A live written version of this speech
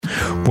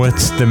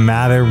What's the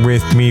Matter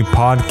With Me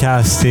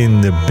podcast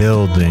in the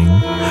building,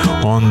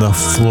 on the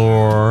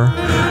floor,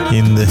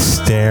 in the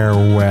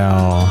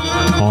stairwell,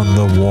 on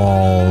the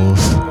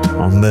walls,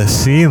 on the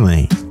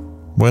ceiling.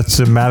 What's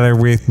the Matter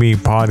With Me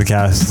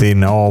podcast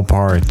in all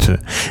parts.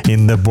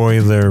 In the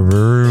boiler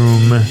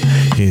room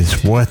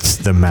is What's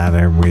the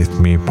Matter With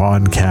Me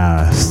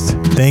podcast.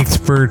 Thanks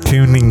for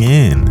tuning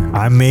in.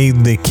 I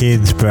made the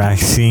kids'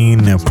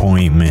 vaccine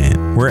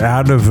appointment. We're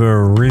out of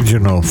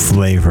original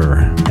flavor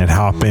at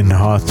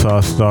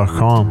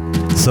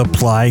hoppinhotsauce.com.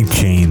 Supply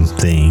chain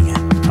thing.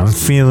 I'm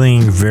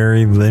feeling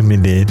very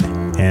limited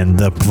and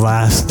the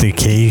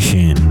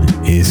plastication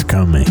is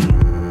coming.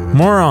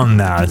 More on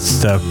that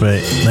stuff,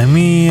 but let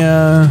me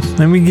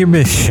give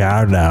a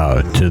shout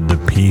out to the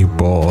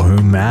people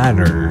who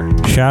matter.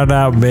 Shout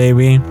out,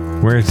 baby.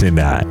 Where's it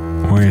at?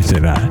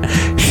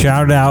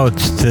 Shout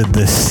outs to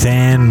the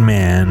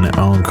Sandman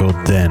Uncle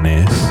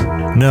Dennis.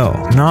 No,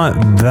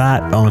 not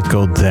that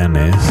Uncle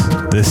Dennis.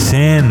 The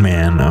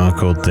Sandman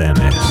Uncle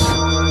Dennis.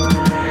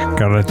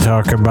 Gotta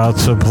talk about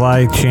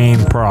supply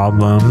chain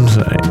problems.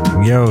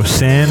 Yo,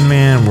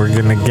 Sandman, we're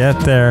gonna get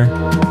there.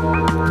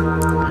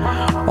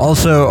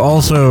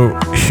 Also,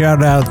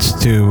 shout outs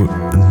to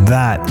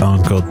that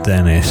Uncle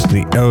Dennis,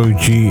 the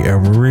OG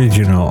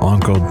original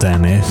Uncle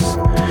Dennis.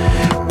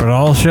 But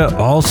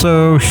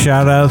also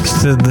shout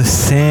outs to the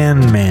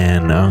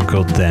Sandman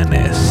Uncle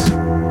Dennis.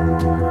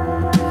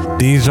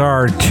 These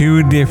are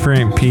two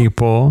different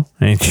people,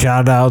 and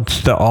shout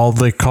outs to all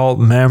the cult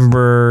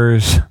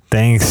members.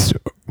 Thanks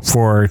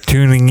for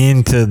tuning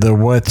into the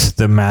What's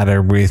the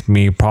Matter With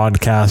Me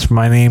podcast.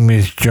 My name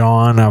is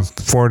John. I'm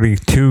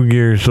 42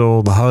 years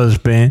old,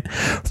 husband,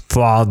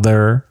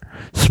 father,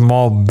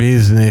 small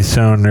business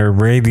owner,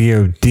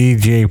 radio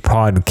DJ,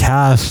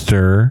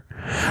 podcaster.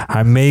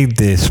 I made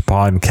this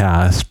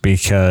podcast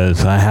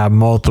because I have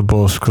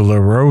multiple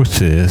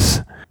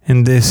sclerosis,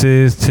 and this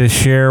is to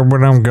share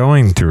what I'm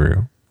going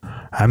through.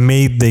 I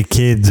made the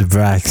kids'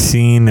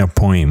 vaccine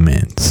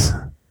appointments.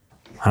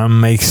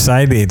 I'm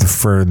excited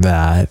for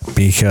that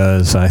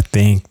because I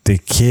think the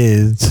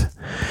kids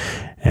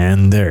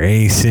and their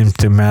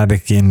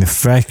asymptomatic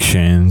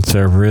infections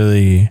are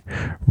really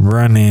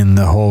running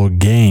the whole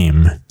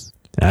game.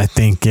 I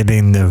think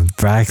getting them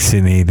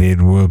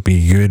vaccinated will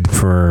be good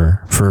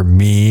for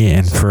me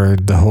and for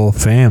the whole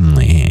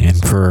family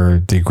and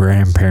for the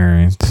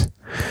grandparents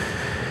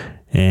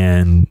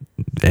and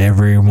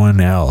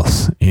everyone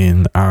else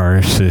in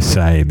our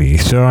society.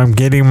 So I'm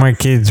getting my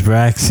kids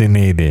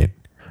vaccinated.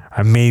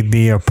 I made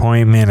the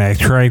appointment. I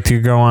tried to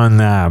go on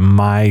that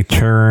My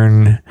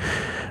Turn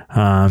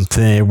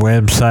the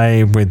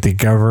website with the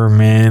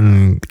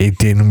government. It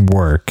didn't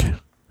work.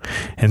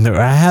 And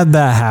I had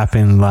that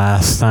happen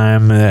last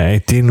time.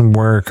 It didn't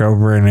work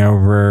over and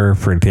over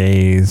for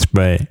days.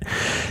 But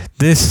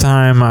this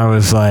time I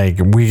was like,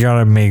 we got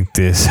to make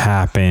this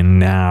happen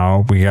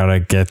now. We got to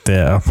get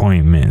the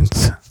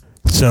appointments.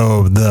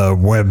 So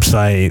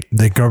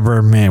the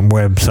government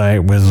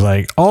website was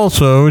like,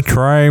 also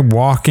try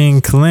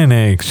walking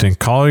clinics and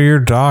call your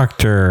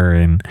doctor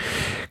and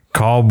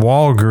call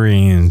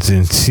Walgreens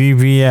and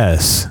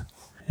CVS.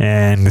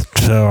 And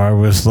so I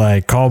was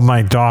like, called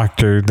my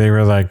doctor. They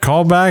were like,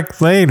 call back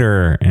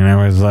later. And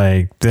I was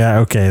like, yeah,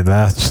 okay,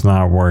 that's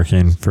not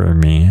working for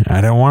me.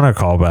 I don't want to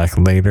call back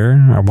later.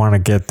 I want to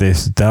get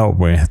this dealt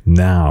with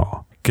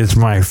now. Because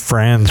my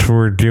friends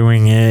were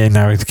doing it, and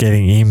I was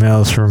getting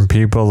emails from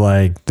people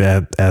like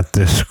that at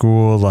the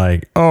school,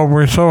 like, oh,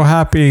 we're so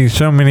happy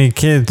so many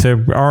kids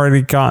have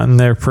already gotten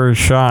their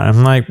first shot.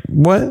 I'm like,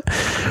 what?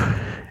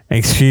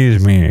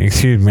 Excuse me, I'm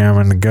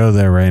going to go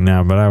there right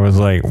now. But I was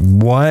like,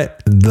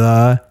 what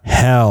the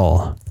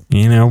hell?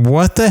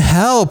 What the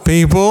hell,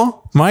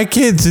 people? My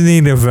kids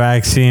need a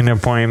vaccine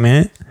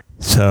appointment.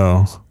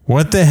 So,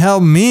 what the hell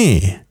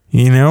me?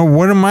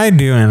 What am I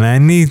doing? I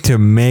need to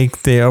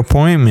make the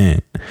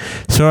appointment.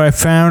 So I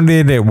found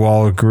it at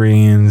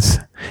Walgreens.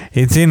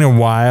 It's in a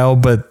while,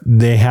 but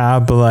they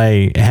have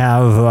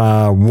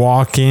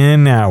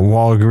walk-in at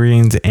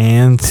Walgreens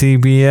and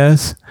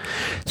CVS.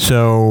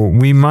 So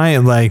we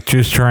might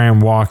just try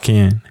and walk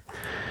in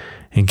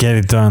and get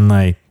it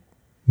done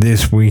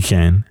this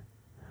weekend.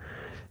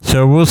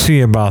 So we'll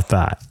see about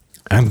that.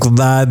 I'm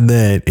glad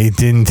that it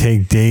didn't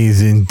take days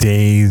and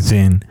days.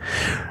 And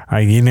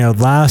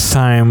last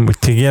time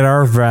to get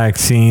our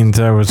vaccines,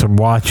 I was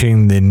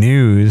watching the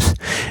news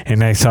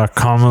and I saw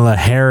Kamala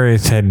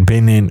Harris had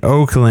been in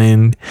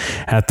Oakland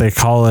at the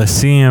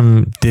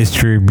Coliseum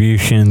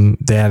distribution.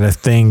 They had a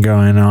thing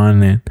going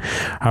on, and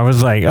I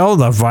was like, oh,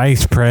 the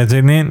vice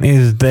president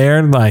is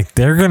there.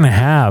 They're going to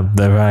have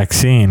the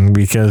vaccine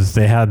because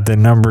they had the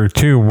number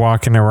 2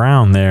 walking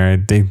around there.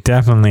 They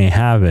definitely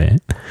have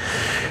it.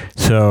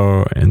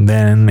 So, and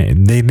then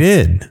they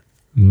did.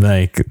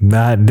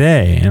 That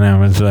day, and I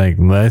was like,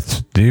 let's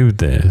do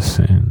this.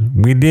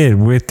 And we did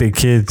with the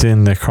kids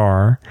in the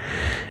car.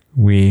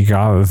 We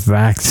got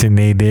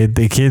vaccinated.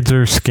 The kids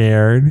are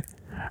scared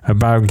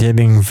about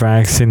getting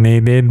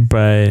vaccinated,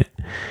 but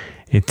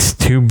it's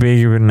too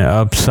big of an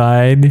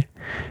upside.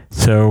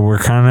 So we're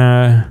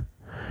kind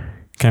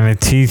kind of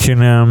teaching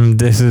them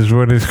this is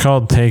what it's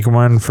called, take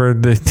one for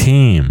the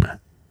team.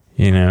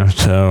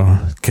 So,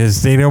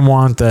 because they don't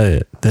want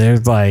they're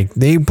like,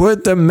 they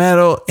put the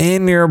metal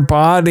in your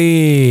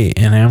body.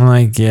 And I'm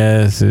like,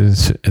 yes,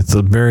 it's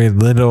a very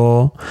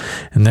little.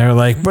 And they're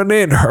like, but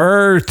it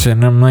hurts.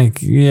 And I'm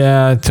like,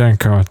 yeah, it's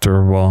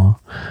uncomfortable.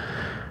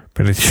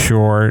 But it's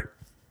short.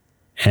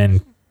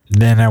 And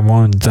then I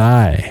won't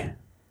die.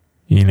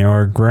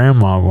 Or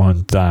grandma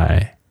won't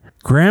die.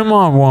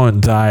 Grandma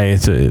won't die.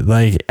 It's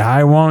like,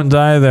 I won't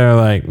die. They're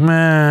like,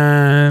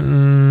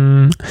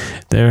 man,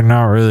 they're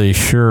not really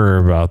sure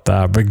about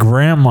that. But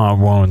grandma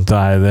won't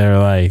die. They're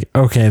like,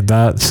 okay,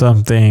 that's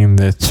something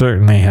that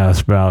certainly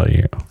has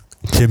value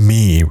to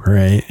me,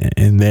 right?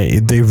 And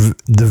the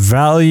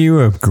value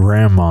of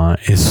grandma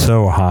is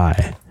so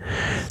high.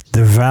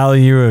 The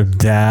value of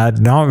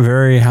dad, not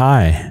very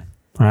high.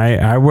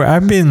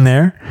 I've been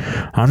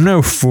there. I'm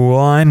no fool.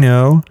 I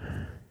know.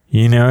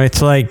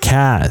 It's like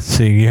cats.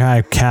 So you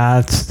have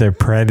cats, they're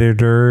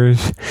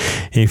predators.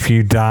 If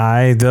you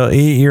die, they'll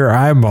eat your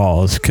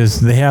eyeballs because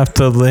they have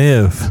to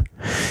live.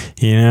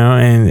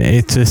 And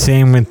it's the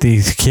same with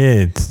these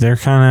kids. They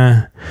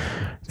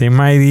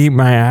might eat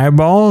my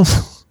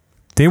eyeballs.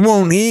 They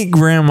won't eat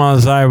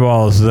grandma's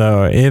eyeballs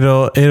though.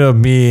 They'll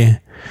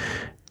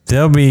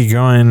be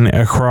going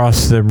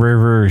across the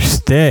river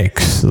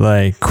Styx,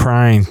 like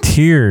crying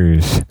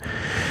tears.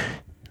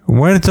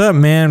 What's up,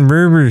 man?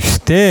 River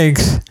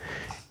Styx?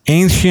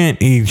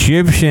 Ancient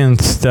Egyptian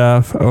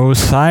stuff.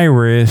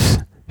 Osiris.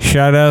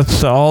 Shout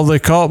outs to all the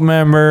cult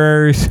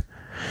members.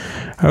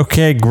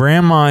 Okay,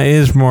 grandma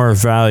is more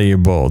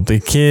valuable. The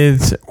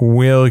kids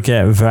will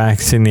get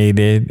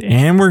vaccinated,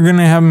 and we're going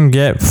to have them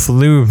get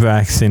flu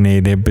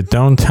vaccinated, but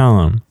don't tell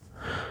them.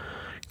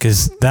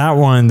 Because that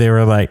one, they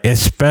were like,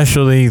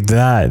 especially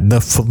that,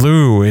 the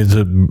flu is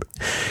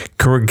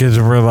because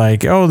we're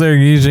like, oh, they're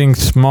using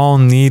small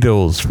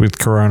needles with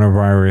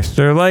coronavirus.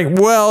 They're like,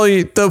 well,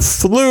 the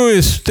flu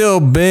is still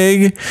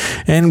big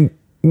and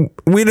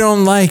we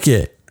don't like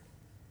it.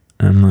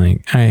 I'm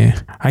like,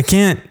 I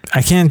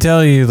can't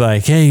tell you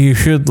like, hey, you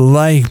should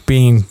like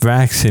being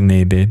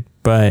vaccinated,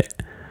 but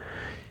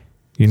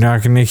you're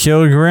not going to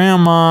kill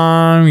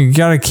grandma. You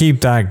got to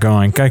keep that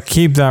going. Got to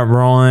keep that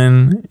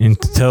rolling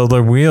until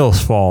the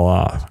wheels fall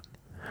off.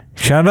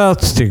 Shout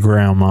outs to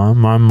grandma,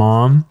 my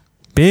mom.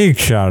 Big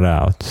shout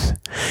outs.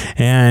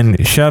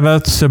 And shout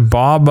outs to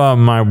Baba,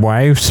 my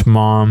wife's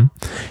mom.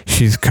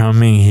 She's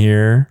coming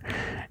here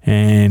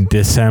in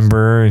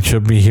December. And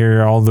she'll be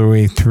here all the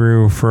way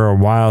through for a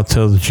while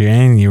till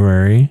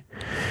January.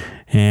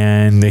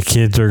 And the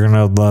kids are going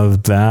to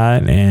love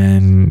that.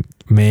 And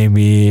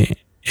maybe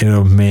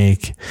it'll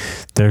make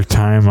their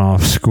time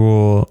off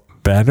school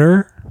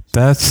better.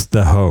 That's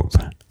the hope.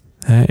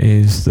 That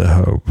is the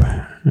hope.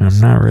 I'm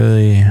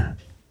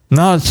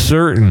not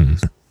certain.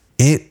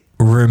 It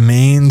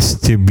remains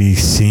to be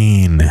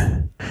seen.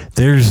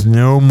 There's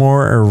no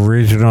more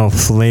original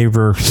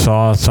flavor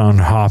sauce on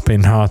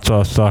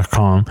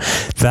hoppinhotsauce.com.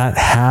 That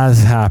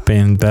has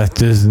happened. That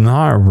does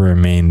not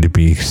remain to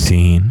be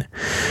seen.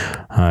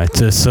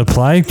 It's a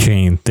supply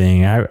chain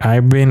thing.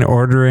 I've been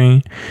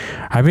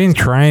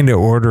trying to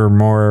order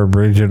more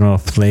original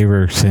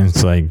flavor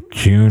since like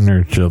June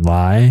or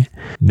July.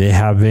 They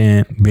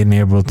haven't been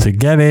able to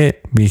get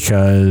it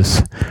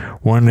because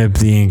one of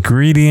the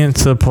ingredient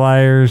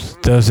suppliers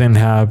doesn't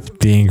have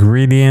the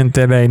ingredient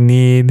that I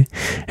need,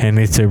 and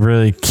it's a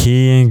really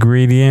key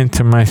ingredient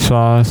to my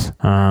sauce.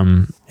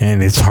 And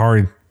it's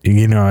hard.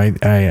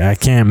 I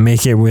can't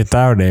make it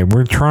without it.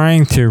 We're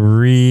trying to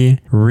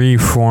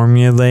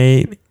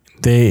reformulate.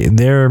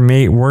 They're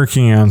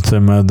working on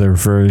some other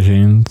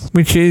versions,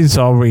 which is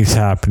always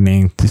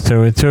happening.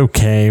 So it's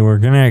okay. We're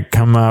going to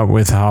come out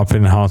with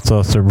Hoppin' Hot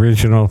Sauce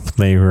original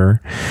flavor,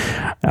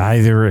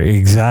 either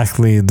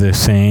exactly the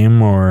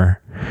same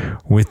or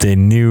with a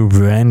new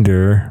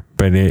vendor,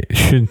 but it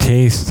should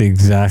taste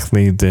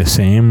exactly the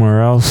same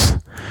or else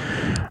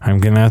I'm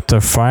going to have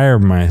to fire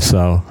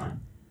myself.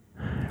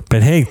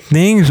 But hey,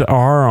 things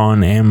are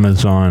on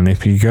Amazon.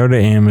 If you go to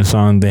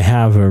Amazon, they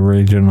have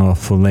original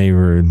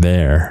flavor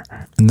there.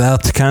 And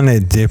that's kind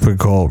of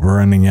difficult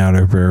running out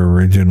of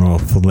original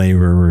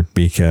flavor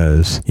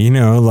because,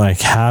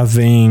 like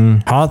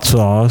having hot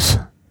sauce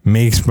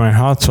makes my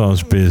hot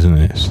sauce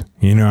business.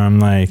 I'm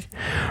like,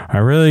 I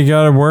really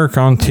got to work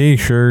on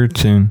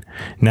t-shirts, and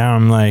now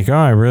I'm like, oh,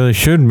 I really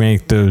should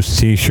make those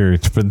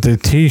t-shirts, but the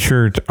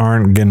t-shirts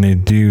aren't going to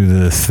do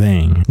the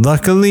thing.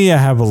 Luckily, I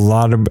have a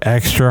lot of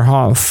extra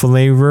hot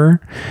flavor,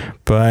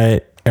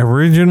 but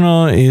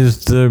original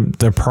is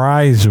the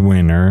prize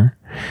winner.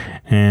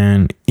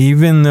 And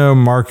even though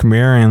Mark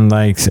Maron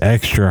likes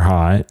extra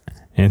hot,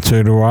 and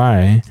so do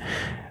I,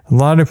 a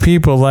lot of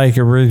people like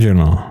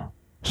original.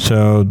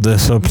 So the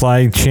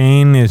supply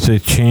chain is a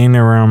chain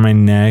around my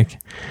neck,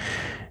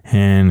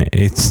 and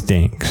it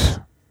stinks.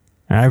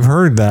 I've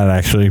heard that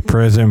actually.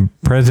 President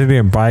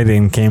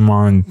Biden came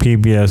on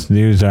PBS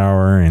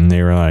NewsHour, and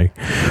they were like,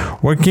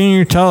 what can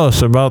you tell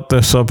us about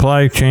the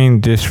supply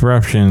chain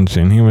disruptions?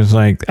 And he was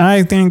like,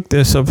 I think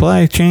the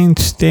supply chain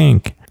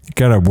stink.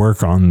 gotta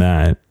work on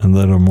that a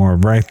little more.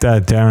 Write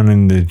that down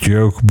in the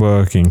joke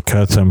book and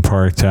cut some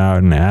parts out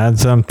and add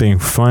something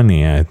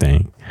funny, I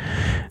think.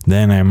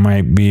 Then I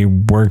might be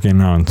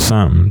working on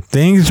something.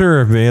 Things are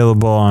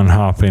available on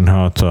Hoppin'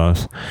 Hot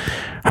Sauce.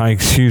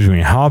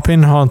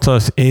 Hoppin' Hot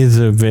Sauce is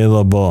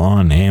available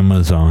on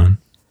Amazon.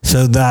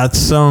 So that's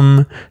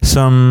some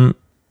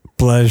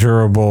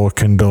pleasurable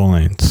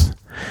condolence.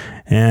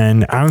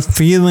 And I'm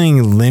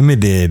feeling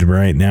limited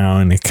right now,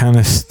 and it kind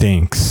of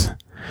stinks.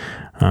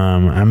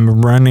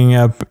 I'm running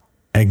up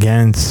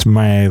against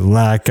my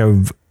lack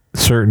of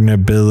certain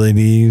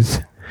abilities.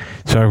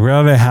 So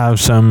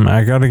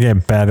I gotta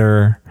get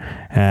better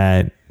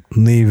at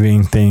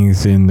leaving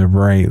things in the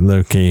right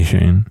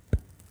location.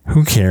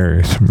 Who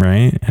cares,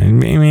 right? I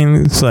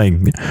mean, it's like,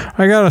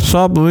 I gotta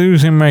stop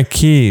losing my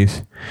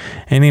keys.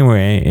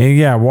 Anyway,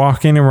 yeah,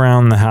 walking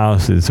around the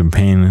house is a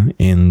pain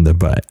in the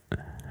butt.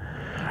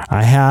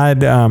 I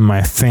had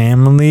my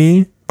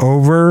family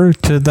over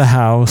to the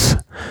house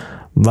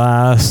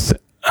last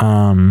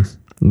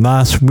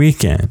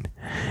weekend,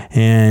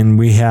 and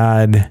we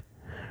had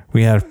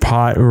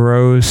pot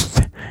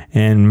roast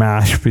and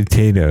mashed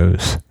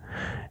potatoes,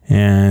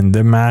 and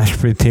the mashed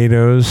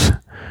potatoes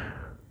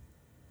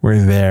were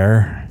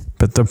there,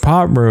 but the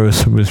pot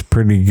roast was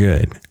pretty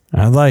good.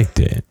 I liked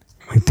it.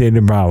 We did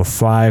about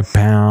 5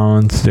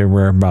 pounds. There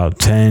were about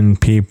 10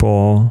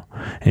 people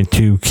and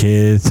 2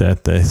 kids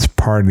at this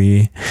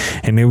party.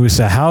 And it was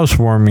a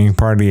housewarming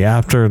party.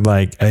 After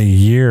like a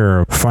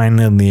year,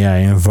 finally I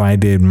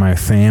invited my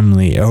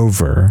family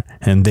over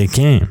and they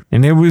came.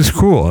 And it was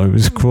cool. It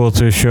was cool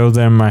to show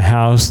them my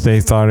house.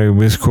 They thought it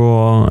was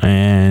cool.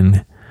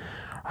 And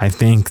I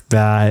think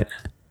that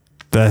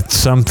that's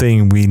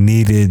something we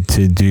needed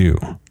to do.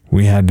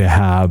 We had to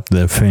have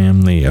the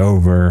family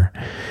over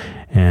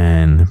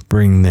and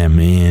bring them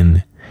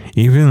in,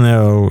 even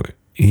though,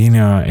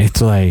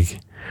 it's like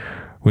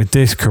with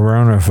this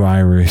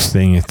coronavirus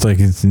thing, it's like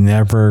it's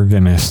never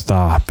gonna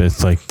stop.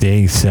 It's like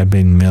day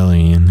 7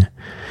 million.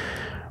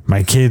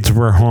 My kids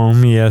were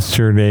home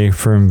yesterday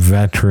from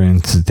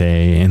Veterans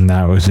Day, and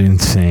that was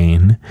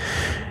insane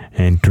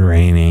and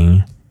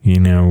draining. We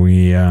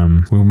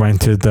went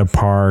to the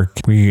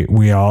park.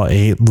 We all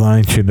ate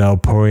lunch at El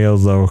Pollo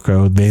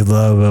Loco. They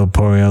love El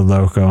Pollo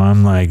Loco.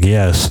 I'm like,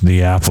 yes,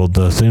 the apple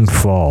doesn't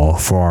fall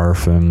far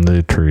from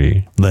the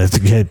tree. Let's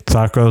get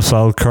tacos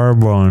al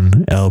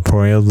carbon, El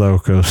Pollo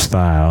Loco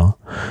style.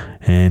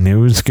 And it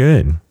was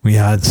good. We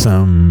had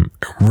some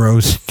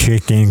roast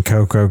chicken.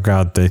 Coco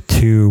got the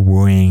 2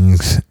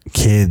 wings,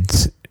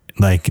 kids,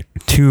 like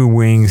 2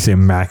 wings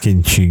and mac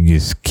and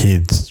cheese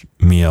kids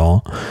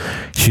meal.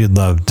 She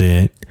loved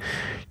it.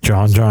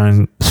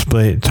 John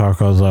split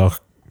tacos al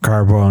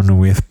carbon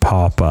with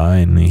Papa,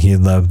 and he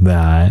loved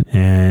that,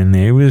 and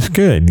it was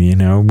good.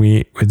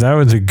 That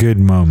was a good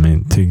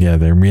moment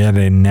together. We had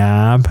a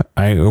nap.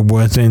 It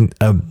wasn't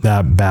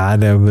that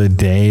bad of a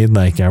day.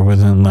 Like, I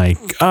wasn't like,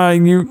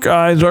 you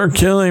guys are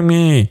killing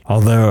me.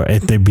 Although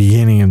at the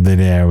beginning of the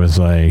day, I was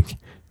like,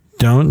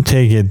 don't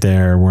take it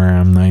there where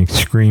I'm like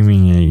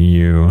screaming at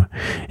you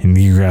and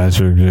you guys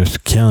are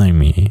just killing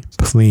me,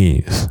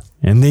 please.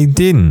 And they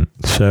didn't.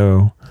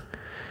 So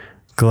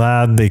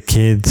glad the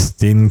kids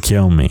didn't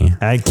kill me.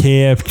 At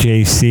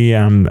KFJC,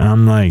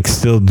 I'm like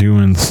still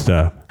doing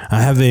stuff.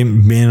 I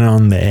haven't been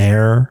on the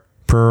air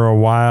for a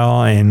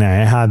while, and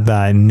I had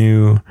that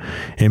new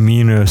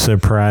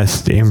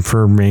immunosuppressed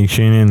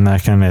information, and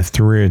that kind of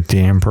threw a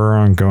damper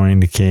on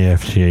going to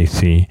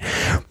KFJC.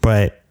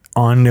 But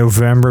on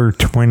November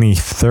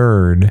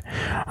 23rd,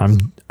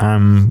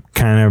 I'm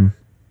kind of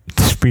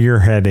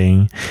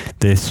spearheading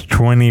this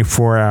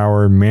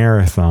 24-hour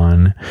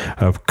marathon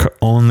of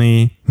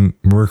only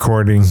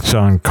recordings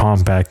on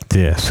compact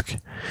disc,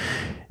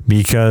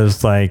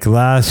 because like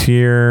last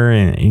year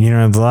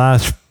and the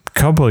last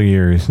couple of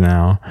years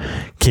now,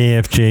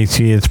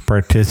 KFJC has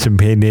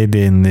participated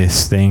in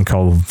this thing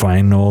called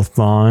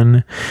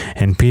Vinyl-thon,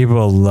 and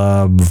people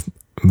love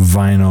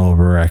vinyl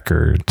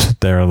records.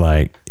 They're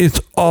like,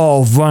 it's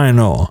all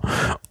vinyl.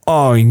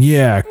 Oh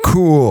yeah,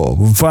 cool,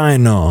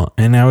 vinyl.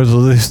 And I was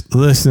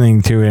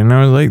listening to it, and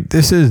I was like,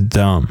 this is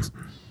dumb.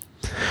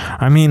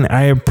 I mean,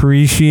 I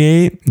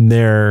appreciate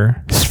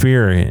their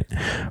spirit,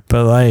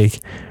 but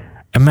like,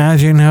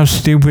 imagine how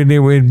stupid it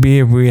would be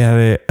if we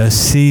had a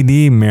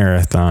CD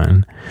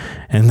marathon.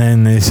 And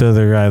then this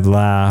other guy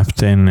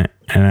laughed, and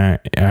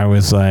I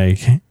was like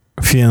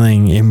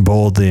feeling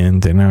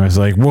emboldened, and I was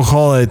like, we'll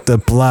call it the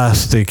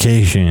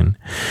plastication.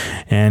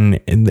 And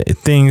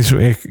things,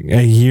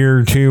 a year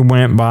or 2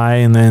 went by,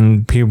 and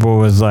then people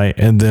was like,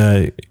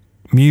 the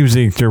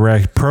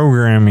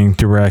programming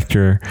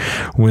director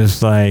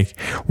was like,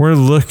 we're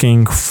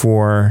looking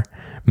for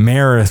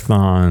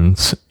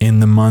marathons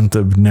in the month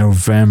of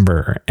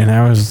November. And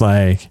I was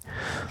like,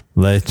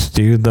 let's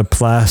do the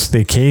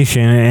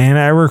plastication. And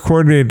I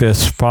recorded a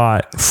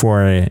spot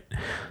for it,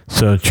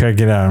 so check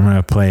it out. I'm going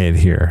to play it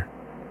here.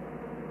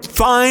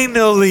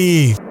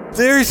 Finally,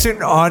 there's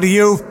an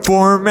audio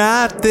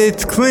format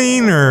that's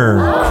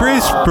cleaner,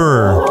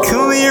 crisper,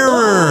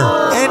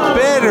 clearer, and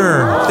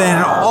better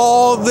than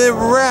all the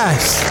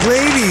rest.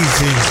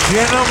 Ladies and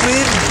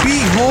gentlemen,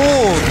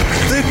 behold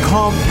the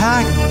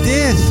compact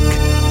disc.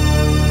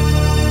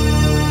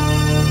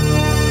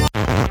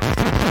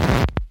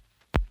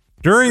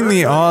 During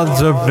the odds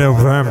of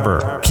November,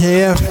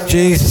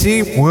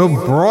 KFJC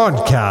will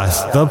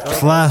broadcast The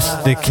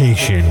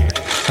Plastication,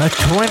 a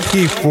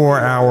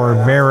 24-hour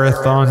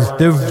marathon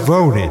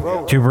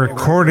devoted to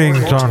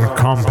recordings on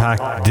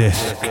compact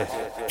disc.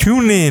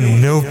 Tune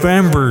in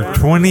November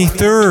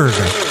 23rd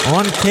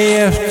on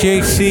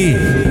KFJC.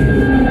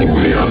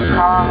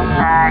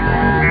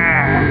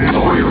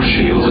 Lower your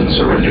shields and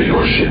surrender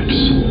your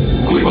ships.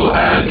 We will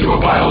add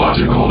your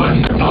biological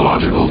and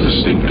technological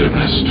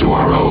distinctiveness to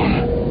our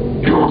own.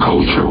 Your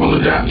culture will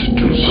adapt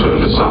to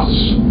service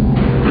us.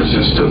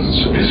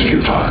 Resistance is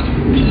futile.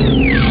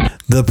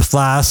 The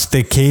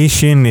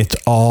Plastication, it's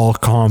all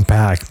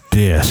compact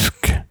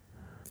disc.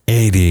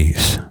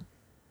 80s.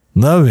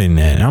 Loving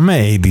it. I'm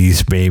an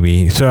 80s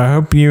baby, so I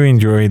hope you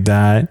enjoyed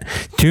that.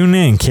 Tune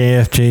in,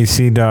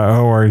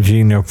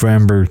 kfjc.org,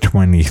 November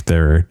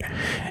 23rd.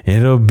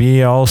 It'll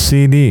be all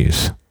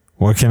CDs.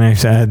 What can I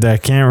say? I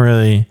can't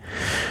really,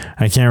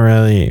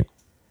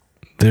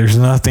 there's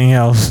nothing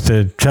else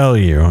to tell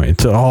you.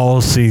 It's all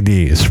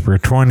CDs for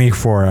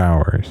 24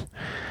 hours.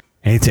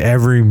 It's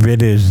every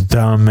bit as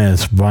dumb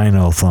as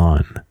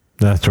Vinyl-thon.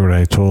 That's what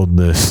I told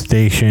the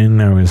station.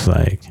 I was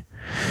like,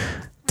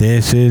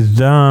 this is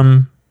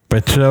dumb,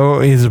 but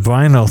so is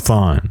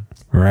Vinyl-thon,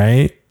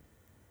 right?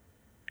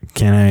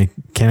 Can I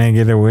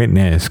get a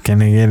witness?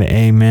 Can I get an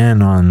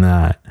amen on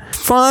that?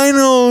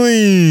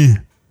 Finally!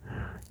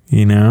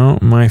 You know,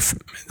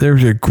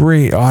 there's a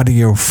great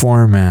audio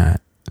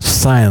format.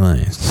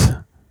 Silence.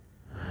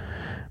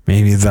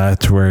 Maybe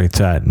that's where it's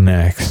at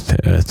next.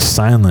 A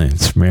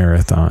silence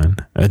marathon.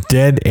 A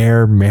dead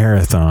air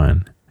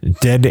marathon.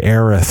 Dead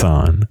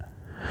airathon.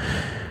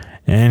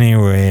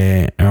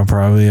 Anyway, I'll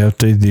probably have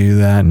to do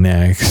that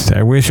next.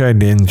 I wish I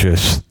didn't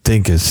just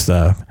think of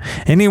stuff.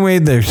 Anyway,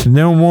 there's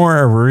no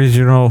more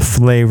original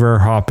flavor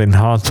Hoppin'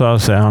 Hot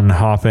Sauce on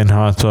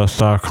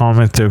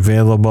hoppinhotsauce.com. It's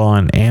available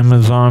on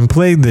Amazon.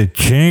 Play the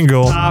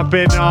jingle.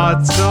 Hoppin'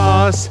 Hot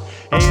Sauce.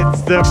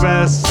 It's the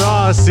best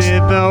sauce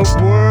in the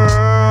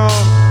world.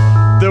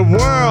 The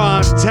world,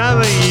 I'm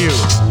telling you.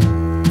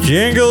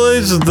 Jingle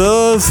is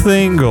the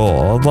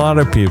thingle. A lot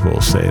of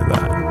people say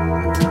that.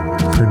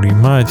 Pretty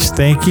much.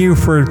 Thank you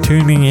for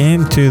tuning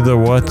in to the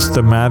What's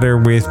the Matter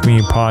With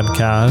Me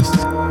podcast.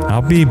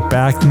 I'll be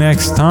back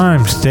next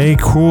time. Stay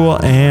cool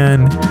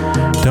and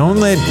don't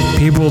let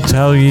people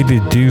tell you to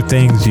do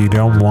things you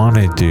don't want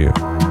to do.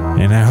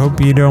 And I hope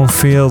you don't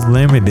feel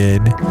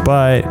limited,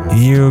 but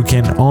you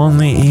can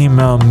only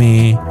email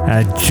me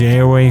at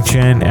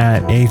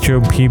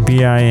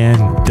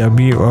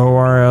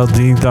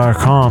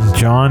john@hoppinworld.com,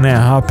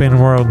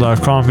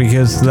 john@hoppinworld.com,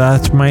 because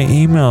that's my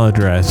email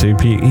address.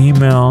 If you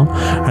email,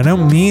 I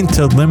don't mean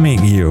to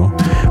limit you,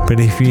 but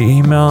if you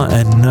email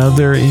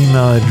another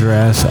email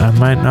address, I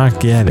might not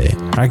get it.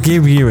 I'll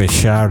give you a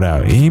shout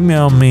out.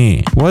 Email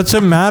me. What's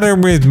the matter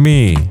with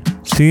me?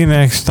 See you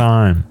next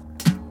time.